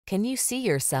Can you see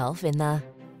yourself in the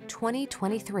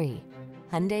 2023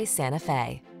 Hyundai Santa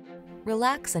Fe?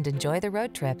 Relax and enjoy the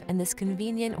road trip in this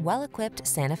convenient, well-equipped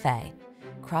Santa Fe.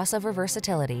 Crossover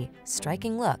versatility,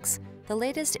 striking looks, the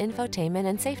latest infotainment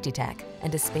and safety tech,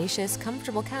 and a spacious,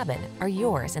 comfortable cabin are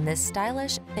yours in this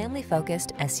stylish,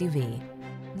 family-focused SUV.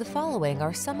 The following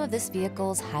are some of this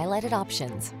vehicle's highlighted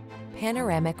options: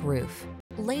 panoramic roof,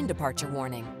 lane departure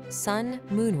warning, sun,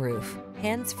 moon roof,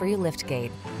 hands-free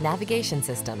liftgate, navigation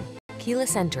system,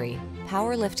 keyless entry,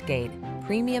 power liftgate,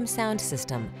 premium sound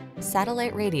system,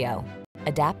 satellite radio,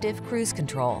 adaptive cruise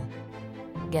control.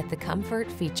 Get the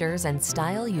comfort, features, and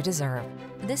style you deserve.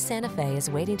 This Santa Fe is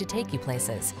waiting to take you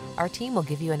places. Our team will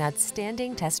give you an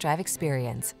outstanding test drive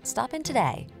experience. Stop in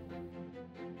today.